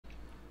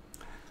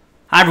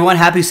Hi everyone,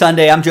 happy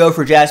Sunday. I'm Joe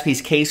for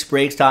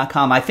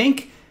jaspyscasebreaks.com. I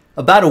think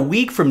about a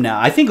week from now,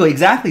 I think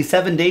exactly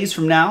 7 days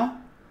from now,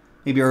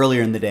 maybe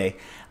earlier in the day,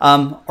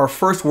 our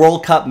first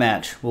World Cup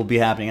match will be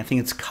happening. I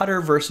think it's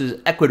Qatar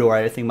versus Ecuador.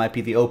 I think might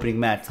be the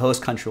opening match. The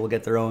host country will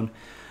get their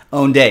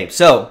own day.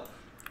 So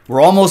we're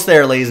almost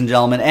there, ladies and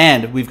gentlemen,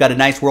 and we've got a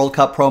nice World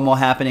Cup promo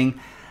happening.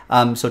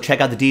 So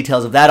check out the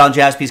details of that on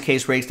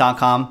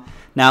jaspyscasebreaks.com.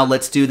 Now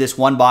let's do this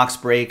one box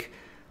break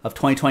of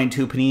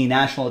 2022 Panini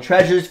National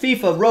Treasures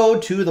FIFA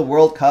Road to the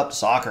World Cup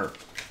Soccer.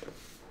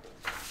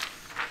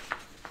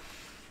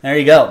 There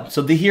you go.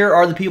 So here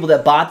are the people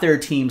that bought their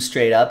teams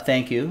straight up.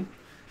 Thank you.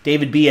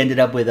 David B ended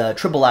up with a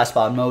triple last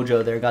spot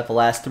mojo there. Got the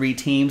last 3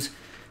 teams.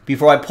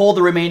 Before I pull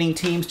the remaining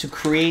teams to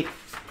create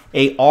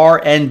a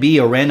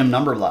RNB, a random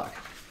number block.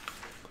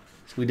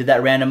 So we did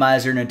that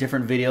randomizer in a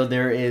different video.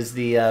 There is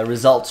the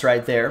results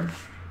right there.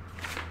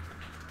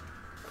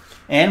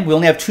 And we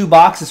only have 2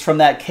 boxes from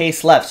that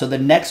case left. So the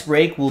next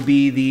break will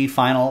be the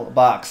final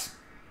box.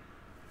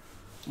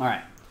 All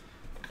right.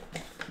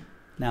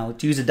 Now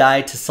let's use a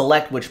die to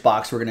select which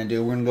box we're going to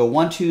do. We're going to go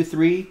 1, 2,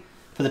 3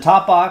 for the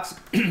top box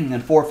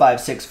and 4,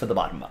 5, 6 for the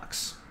bottom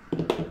box.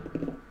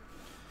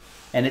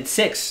 And it's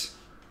 6.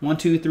 1,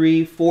 2,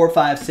 3, 4,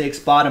 5, 6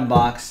 bottom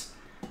box.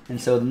 And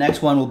so the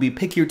next one will be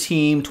Pick Your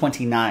Team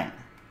 29.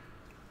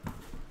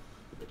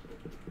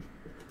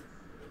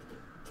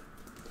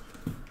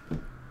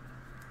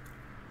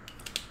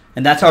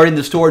 And that's already in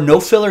the store.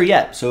 No filler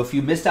yet. So if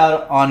you missed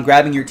out on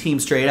grabbing your team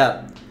straight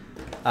up,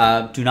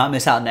 do not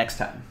miss out next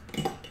time.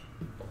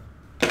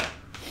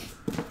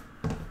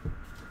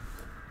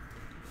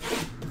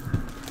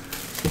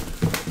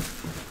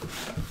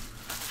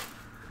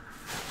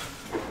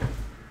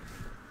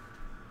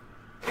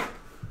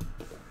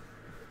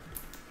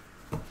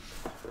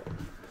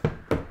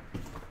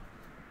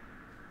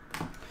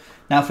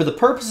 Now, for the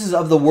purposes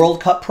of the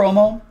World Cup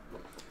promo,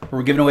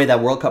 we're giving away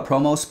that World Cup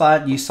promo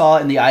spot. You saw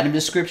in the item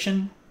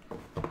description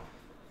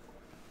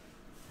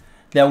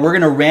that we're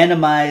going to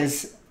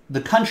randomize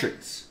the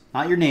countries,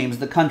 not your names,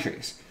 the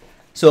countries.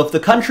 So if the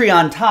country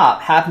on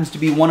top happens to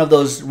be one of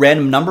those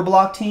random number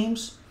block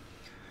teams,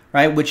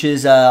 right, which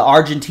is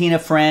Argentina,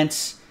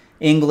 France,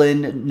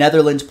 England,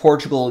 Netherlands,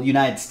 Portugal,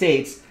 United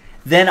States,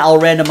 then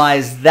I'll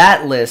randomize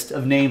that list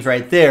of names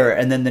right there,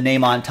 and then the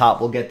name on top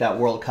will get that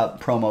World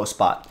Cup promo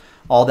spot.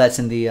 All that's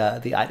in the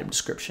item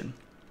description.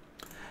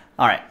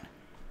 All right.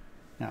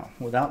 Now,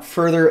 without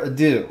further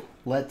ado,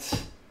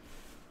 let's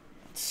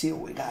see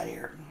what we got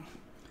here.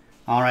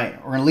 All right,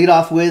 we're going to lead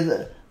off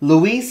with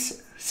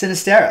Luis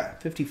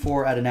Sinisterra,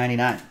 54 out of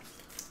 99.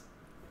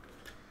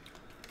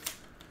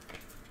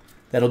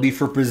 That'll be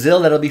for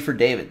Brazil. That'll be for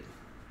David.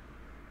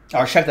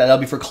 Or check that. That'll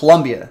be for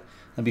Colombia.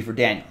 That'll be for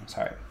Daniel.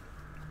 Sorry.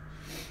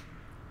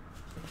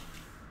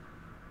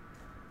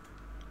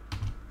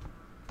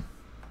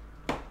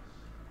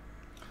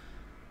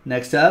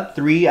 Next up,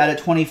 3 out of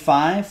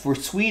 25 for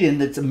Sweden.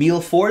 That's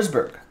Emil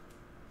Forsberg.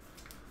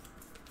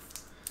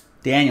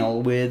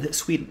 Daniel with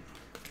Sweden.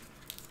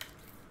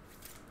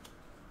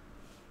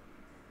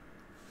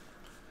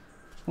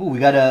 Oh, we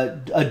got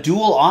a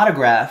dual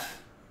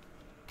autograph.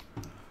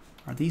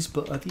 Are these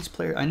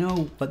players? I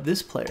know what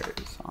this player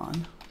is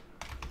on.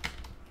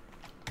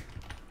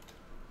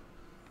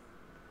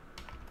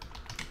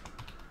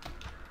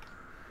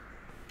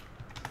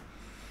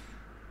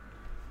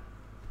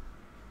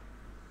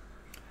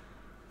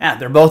 Yeah,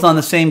 they're both on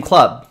the same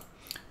club.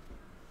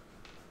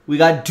 We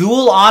got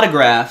dual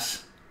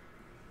autographs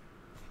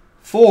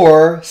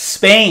for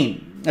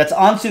Spain. That's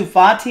Ansu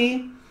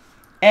Fati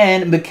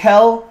and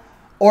Mikel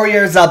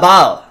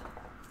Oyarzabal.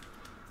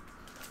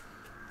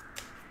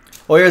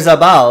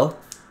 Oyarzabal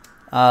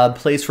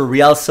plays for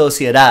Real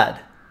Sociedad.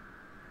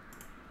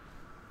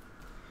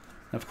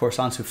 And of course,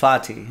 Ansu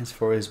Fati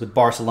is with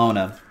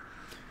Barcelona.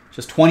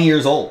 Just 20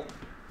 years old.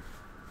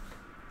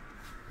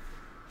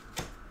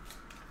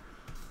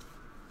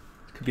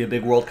 Could be a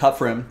big World Cup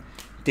for him.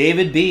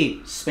 David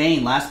B,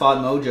 Spain, last spot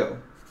mojo.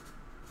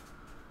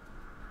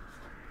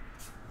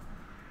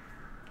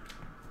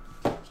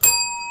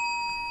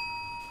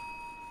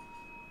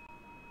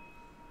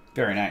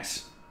 Very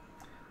nice.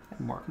 I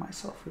mark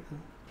myself with a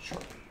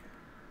Sharpie here.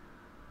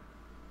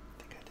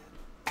 I think I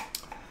did.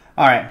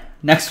 All right,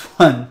 next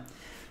one.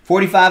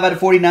 45 out of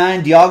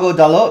 49, Diogo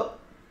Dalot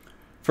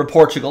for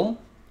Portugal.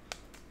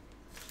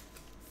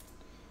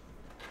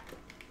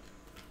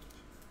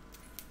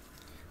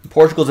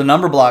 Portugal's a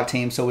number block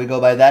team, so we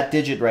go by that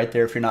digit right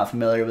there if you're not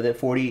familiar with it,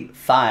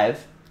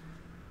 45.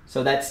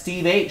 So that's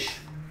Steve H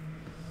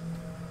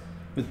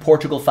with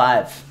Portugal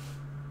 5.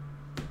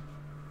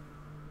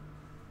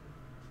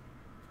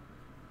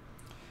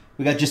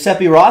 We got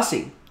Giuseppe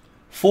Rossi,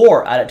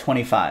 4 out of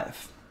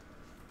 25.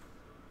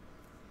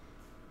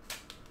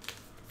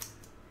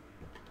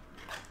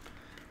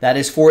 That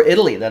is for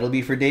Italy. That'll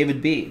be for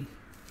David B.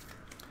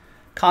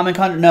 Common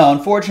country? No,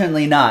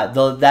 unfortunately not.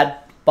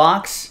 That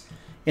box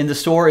in the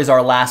store is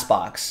our last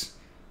box,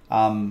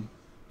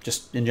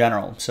 just in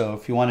general. So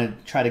if you want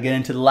to try to get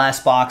into the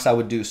last box, I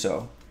would do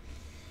so.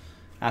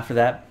 After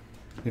that,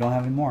 we don't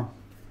have any more.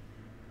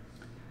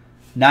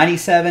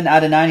 97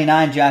 out of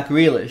 99, Jack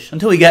Grealish.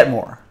 Until we get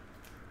more.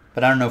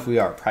 But I don't know if we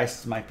are.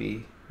 Prices might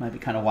be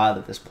kind of wild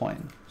at this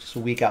point. Just a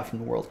week out from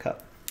the World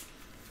Cup.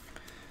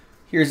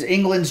 Here's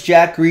England's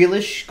Jack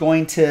Grealish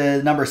going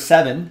to number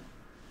 7.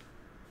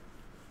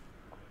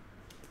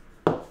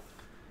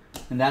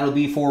 And that'll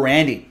be for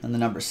Randy on the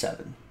number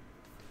 7.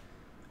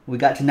 We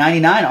got to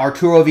 99,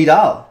 Arturo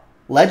Vidal.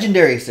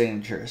 Legendary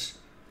signatures.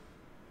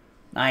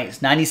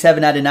 Nice.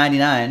 97 out of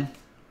 99.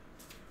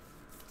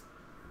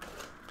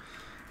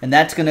 And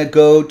that's going to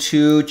go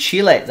to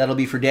Chile. That'll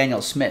be for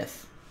Daniel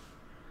Smith.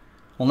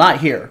 Well,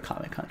 not here,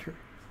 Comic Hunter.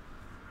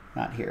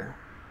 Not here.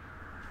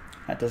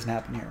 That doesn't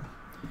happen here.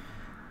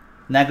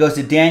 And that goes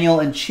to Daniel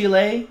in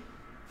Chile.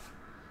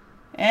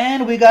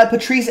 And we got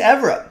Patrice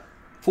Evra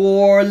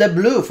for Le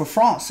Bleu for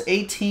France.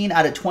 18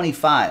 out of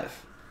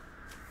 25.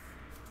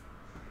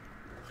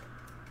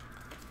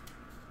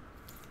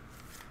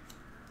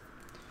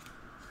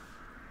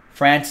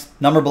 France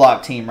number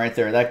block team right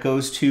there. That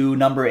goes to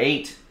number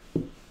 8.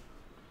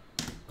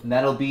 And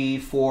that'll be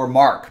for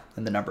Mark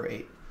in the number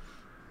 8.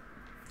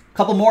 A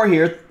couple more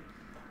here.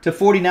 To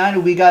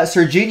 49, we got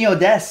Serginho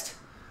Dest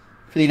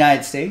for the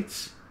United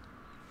States.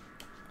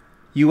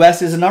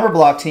 U.S. is a number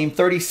block team.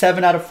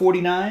 37 out of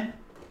 49.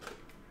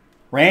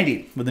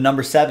 Randy with the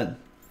number 7.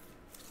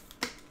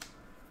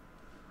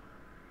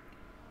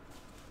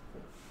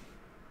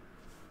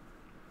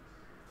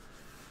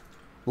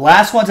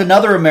 Last one's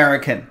another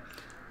American.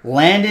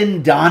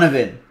 Landon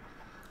Donovan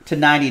to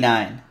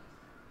 99.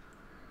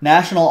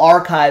 National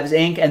Archives,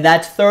 Inc. And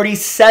that's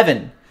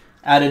 37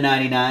 out of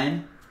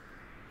 99.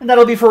 And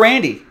that'll be for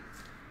Randy.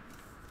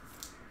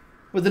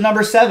 With the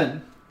number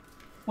 7.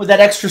 With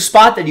that extra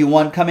spot that you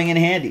want coming in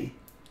handy.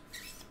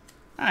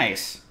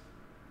 Nice.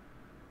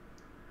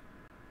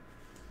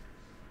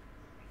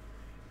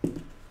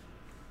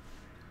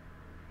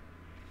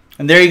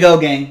 And there you go,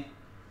 gang.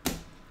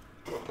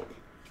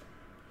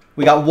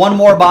 We got one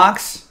more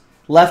box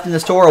left in the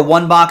store. A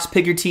 1-box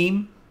pick your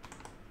team.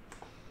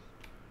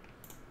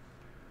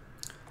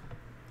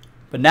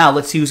 But now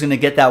let's see who's going to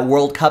get that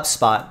World Cup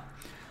spot.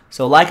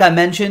 So like I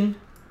mentioned,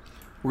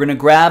 we're going to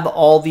grab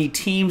all the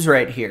teams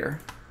right here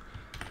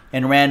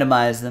and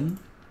randomize them.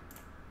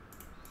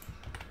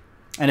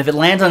 And if it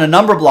lands on a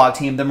number block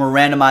team, then we're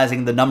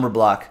randomizing the number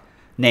block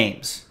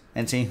names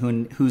and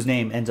seeing whose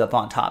name ends up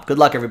on top. Good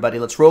luck, everybody.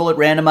 Let's roll it,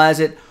 randomize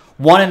it.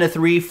 1 and a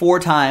 3, 4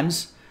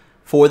 times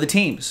for the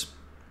teams.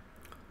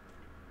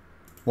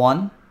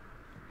 1,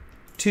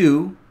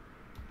 2,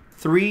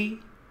 3,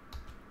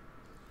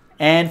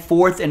 and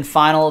 4th and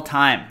final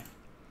time.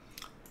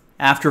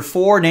 After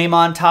 4, name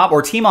on top,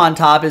 or team on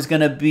top is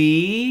going to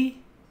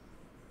be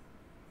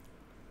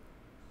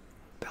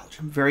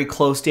Belgium. Very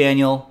close,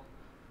 Daniel.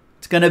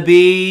 It's going to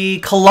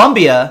be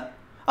Colombia.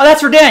 Oh,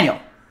 that's for Daniel.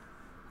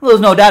 Well,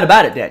 there's no doubt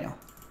about it, Daniel.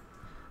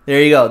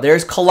 There you go.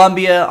 There's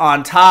Colombia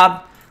on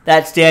top.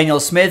 That's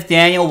Daniel Smith.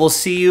 Daniel, we'll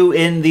see you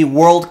in the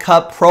World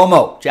Cup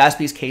promo.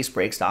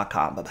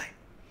 JaspysCaseBreaks.com. Bye-bye.